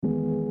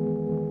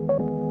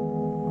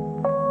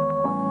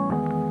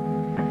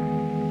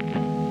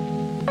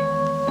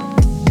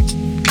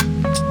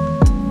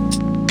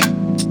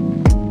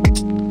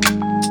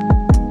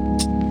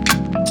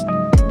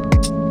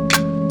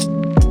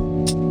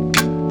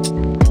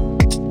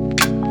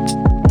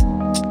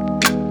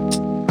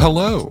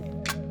Hello,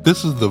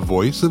 this is the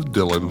voice of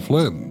Dylan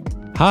Flynn.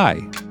 Hi,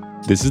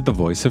 this is the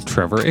voice of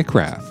Trevor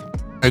Ickrath.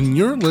 And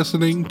you're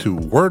listening to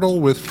Wordle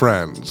with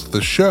Friends,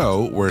 the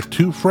show where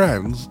two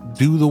friends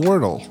do the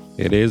Wordle.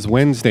 It is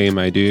Wednesday,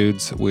 my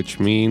dudes, which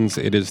means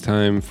it is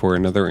time for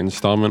another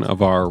installment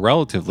of our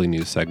relatively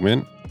new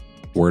segment,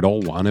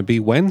 Wordle Wannabe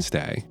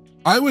Wednesday.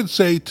 I would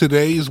say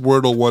today's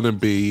Wordle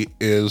Wannabe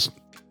is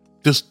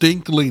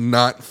distinctly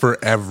not for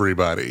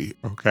everybody.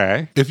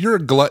 Okay. If you're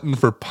a glutton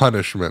for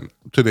punishment,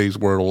 today's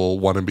Wordle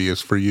Wannabe is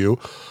for you.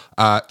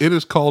 It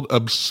is called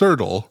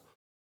Absurdle,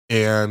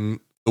 and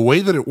the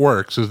way that it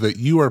works is that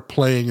you are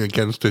playing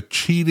against a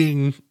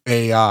cheating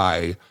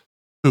AI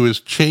who is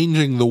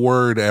changing the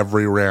word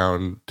every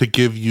round to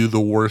give you the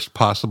worst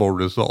possible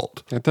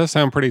result. That does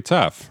sound pretty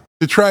tough.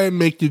 To try and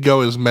make you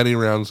go as many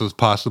rounds as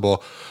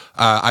possible.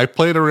 I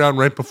played a round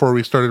right before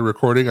we started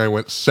recording. I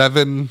went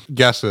 7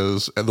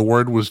 guesses, and the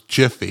word was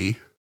Jiffy.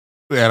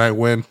 And I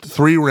went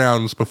 3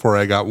 rounds before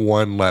I got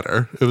 1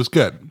 letter. It was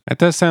good. That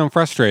does sound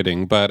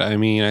frustrating, but I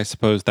mean, I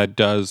suppose that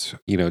does,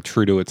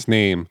 true to its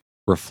name,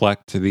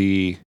 reflect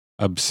the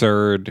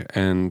absurd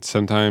and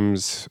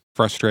sometimes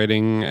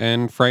frustrating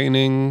and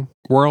frightening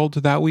world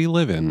that we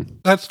live in.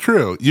 That's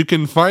true. You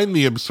can find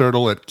the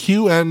Absurdle at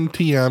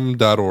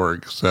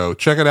qntm.org. So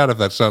check it out if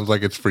that sounds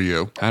like it's for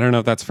you. I don't know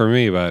if that's for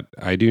me, but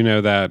I do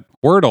know that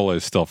Wordle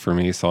is still for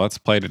me, so let's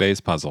play today's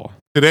puzzle.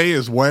 Today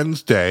is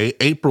Wednesday,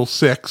 April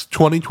 6,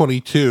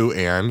 2022,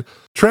 and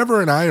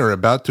Trevor and I are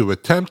about to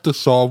attempt to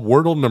solve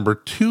Wordle number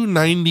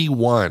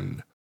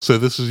 291. So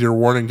this is your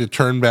warning to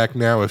turn back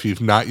now if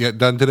you've not yet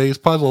done today's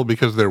puzzle,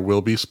 because there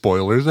will be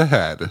spoilers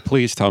ahead.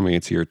 Please tell me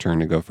it's your turn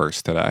to go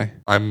first today.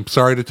 I'm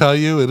sorry to tell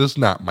you, it is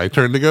not my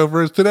turn to go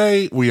first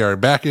today. We are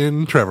back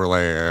in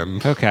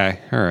Trevorland. Okay,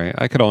 all right.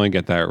 I could only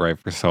get that right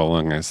for so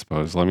long, I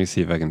suppose. Let me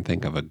see if I can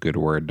think of a good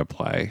word to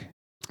play.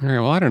 All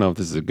right, well, I don't know if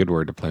this is a good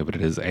word to play, but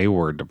it is a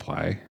word to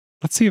play.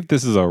 Let's see if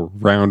this is a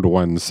round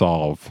 1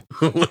 solve.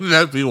 Wouldn't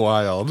that be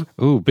wild?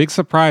 Ooh, big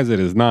surprise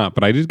it is not,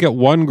 but I did get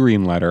 1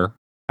 green letter.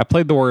 I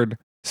played the word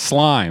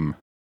slime,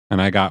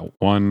 and I got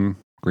 1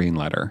 green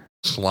letter.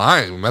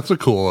 Slime, that's a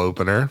cool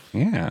opener.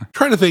 Yeah.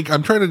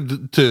 I'm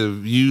trying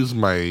to use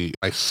my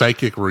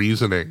psychic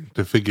reasoning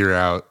to figure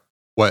out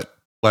what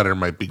letter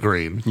might be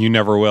green. You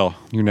never will.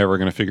 You're never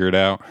going to figure it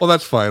out. Well,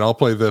 that's fine. I'll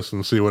play this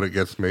and see what it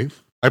gets me.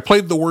 I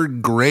played the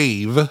word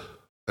grave,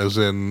 as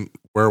in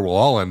where we'll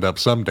all end up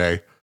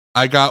someday.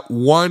 I got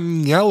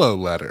 1 yellow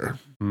letter.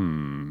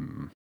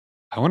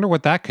 I wonder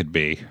what that could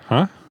be,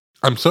 huh?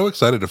 I'm so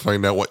excited to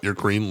find out what your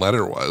green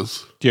letter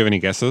was. Do you have any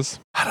guesses?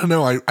 I don't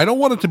know. I don't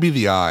want it to be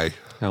the I.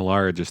 Now,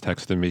 Laura just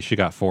texted me. She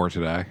got 4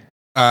 today.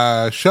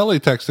 Shelly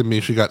texted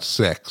me. She got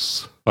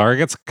 6. Laura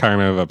gets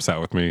kind of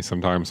upset with me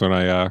sometimes when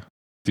I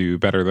do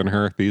better than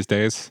her these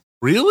days.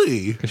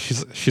 Really?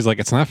 She's like,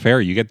 it's not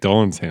fair. You get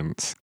Dylan's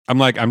hints. I'm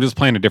like, I'm just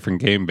playing a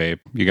different game, babe.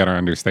 You got to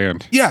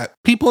understand. Yeah,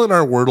 people in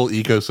our Wordle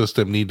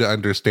ecosystem need to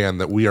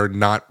understand that we are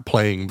not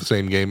playing the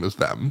same game as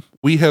them.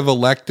 We have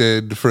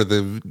elected, for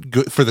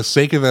the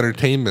sake of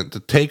entertainment, to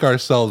take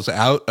ourselves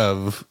out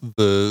of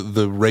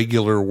the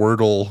regular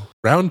Wordle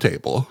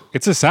roundtable.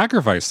 It's a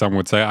sacrifice, some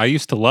would say. I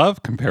used to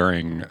love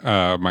comparing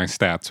my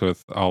stats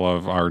with all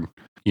of our,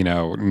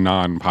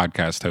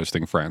 non-podcast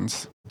hosting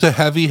friends. It's a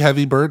heavy,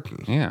 heavy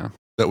burden. Yeah.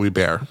 That we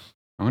bear.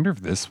 I wonder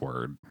if this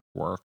word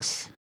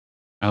works.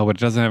 Oh, but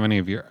it doesn't have any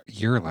of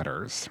your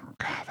letters.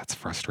 God, that's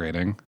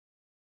frustrating.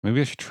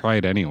 Maybe I should try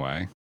it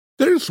anyway.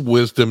 There's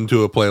wisdom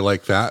to a play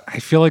like that. I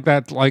feel like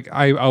that,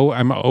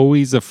 I'm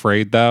always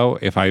afraid, though,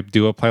 if I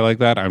do a play like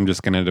that, I'm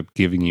just going to end up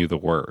giving you the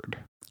word.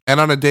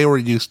 And on a day where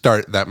you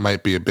start, that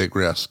might be a big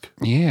risk.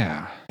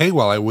 Yeah. Hey,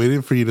 while I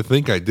waited for you to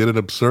think, I did an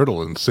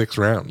Absurdle in 6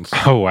 rounds.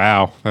 Oh,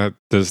 wow. That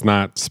does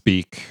not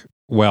speak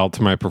well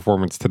to my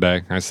performance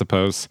today, I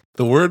suppose.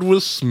 The word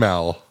was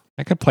smell.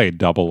 I could play a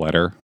double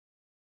letter.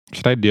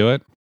 Should I do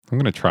it? I'm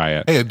going to try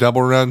it. Hey, a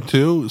double round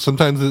 2.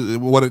 Sometimes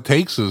what it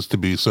takes is to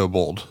be so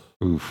bold.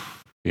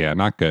 Oof. Yeah,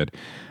 not good.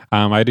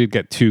 I did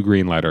get 2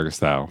 green letters,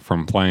 though,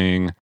 from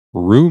playing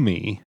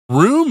roomy.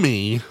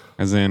 Roomy?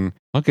 As in,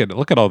 look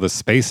at all the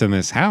space in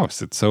this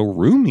house. It's so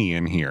roomy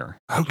in here.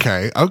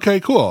 Okay,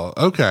 cool.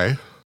 Okay.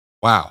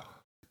 Wow.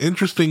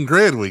 Interesting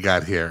grid we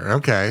got here.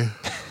 Okay.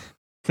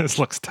 This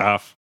looks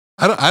tough.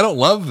 I don't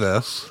love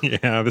this.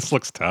 Yeah, this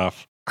looks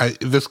tough.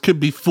 This could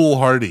be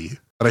foolhardy.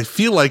 But I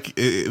feel like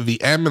the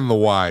M and the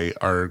Y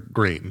are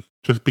green.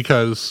 Just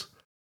because,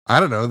 I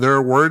don't know, there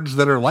are words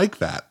that are like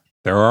that.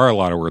 There are a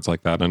lot of words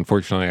like that.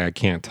 Unfortunately, I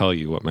can't tell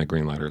you what my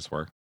green letters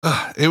were.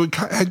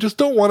 I just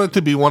don't want it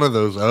to be one of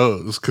those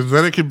O's, because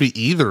then it could be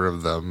either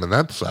of them, and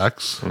that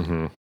sucks.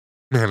 Mm-hmm.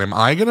 Man, am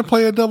I going to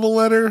play a double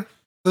letter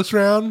this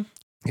round?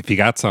 If you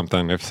got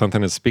something, if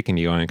something is speaking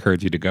to you, I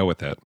encourage you to go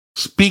with it.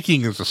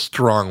 Speaking is a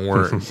strong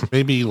word.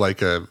 Maybe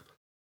like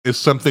is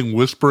something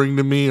whispering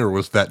to me, or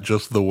was that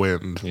just the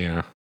wind?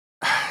 Yeah.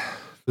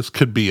 This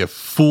could be a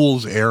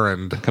fool's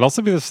errand. Could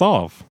also be the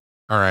solve.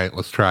 All right,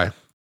 let's try.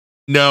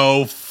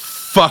 No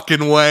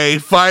fucking way.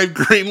 5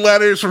 green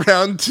letters,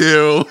 round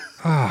 2.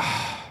 So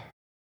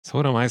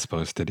what am I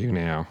supposed to do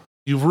now?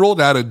 You've ruled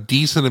out a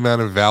decent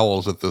amount of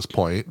vowels at this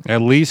point.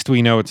 At least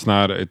we know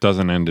it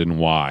doesn't end in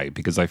Y,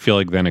 because I feel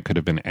like then it could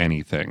have been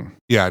anything.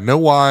 Yeah, no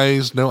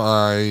Y's, no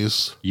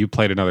I's. You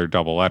played another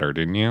double letter,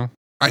 didn't you?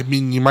 I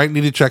mean, you might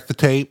need to check the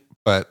tape,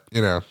 but,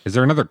 Is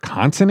there another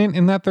consonant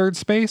in that third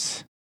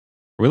space?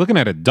 Are we looking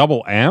at a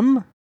double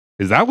M?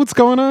 Is that what's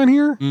going on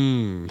here?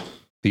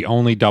 The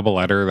only double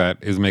letter that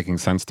is making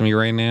sense to me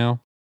right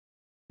now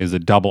is a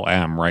double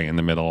M right in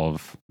the middle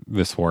of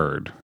this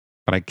word.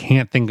 But I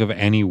can't think of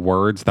any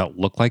words that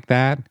look like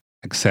that,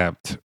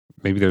 except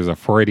maybe there's a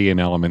Freudian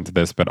element to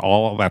this, but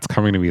all that's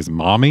coming to me is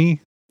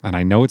mommy. And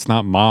I know it's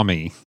not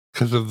mommy.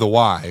 Because of the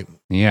Y.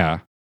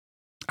 Yeah.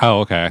 Oh,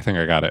 okay. I think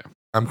I got it.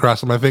 I'm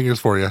crossing my fingers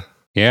for you.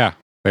 Yeah.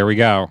 There we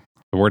go.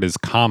 The word is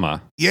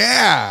comma.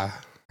 Yeah.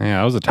 Yeah,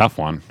 that was a tough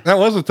one. That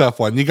was a tough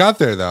one. You got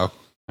there, though.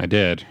 I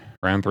did.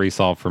 Round 3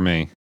 solved for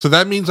me. So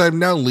that means I'm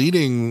now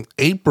leading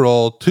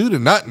April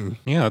 2-0.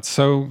 Yeah, that's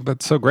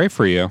so great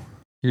for you.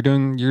 You're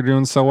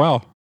doing so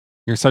well.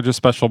 You're such a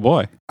special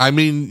boy. I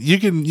mean, you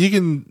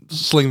can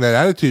sling that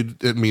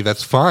attitude at me.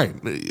 That's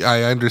fine.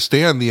 I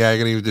understand the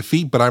agony of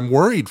defeat, but I'm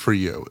worried for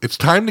you. It's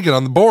time to get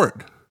on the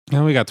board.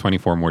 Yeah, we got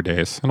 24 more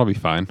days. It'll be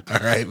fine. All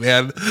right,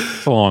 man.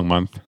 It's a long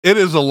month. It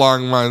is a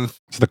long month.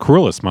 It's the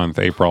cruelest month,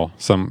 April,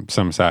 some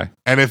say.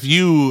 And if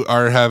you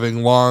are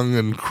having long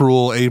and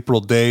cruel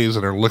April days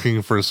and are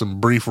looking for some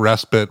brief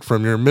respite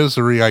from your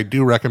misery, I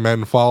do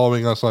recommend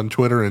following us on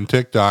Twitter and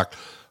TikTok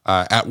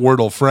at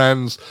Wordle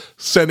Friends,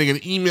 sending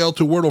an email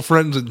to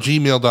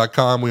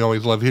wordlefriends@gmail.com. We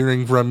always love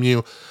hearing from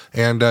you.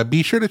 And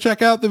be sure to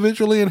check out the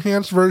visually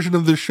enhanced version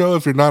of this show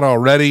if you're not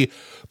already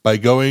by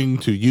going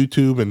to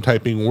YouTube and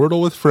typing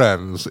Wordle with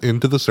Friends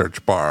into the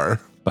search bar.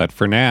 But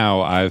for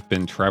now, I've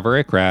been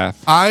Trevor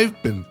Ickrath.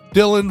 I've been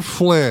Dylan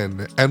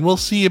Flynn, and we'll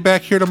see you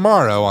back here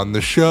tomorrow on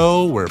the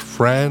show where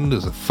friend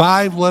is a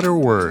 5-letter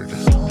word.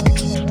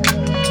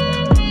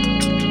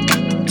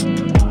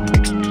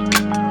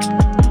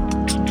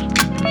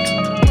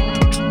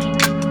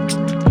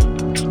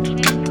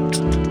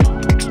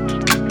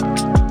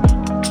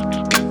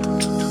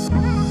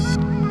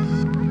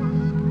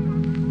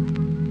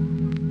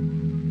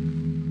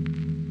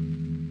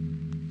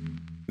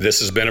 This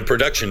has been a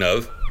production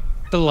of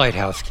The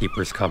Lighthouse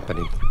Keepers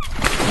Company.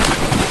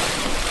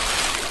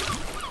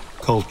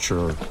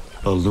 Culture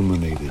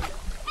illuminated.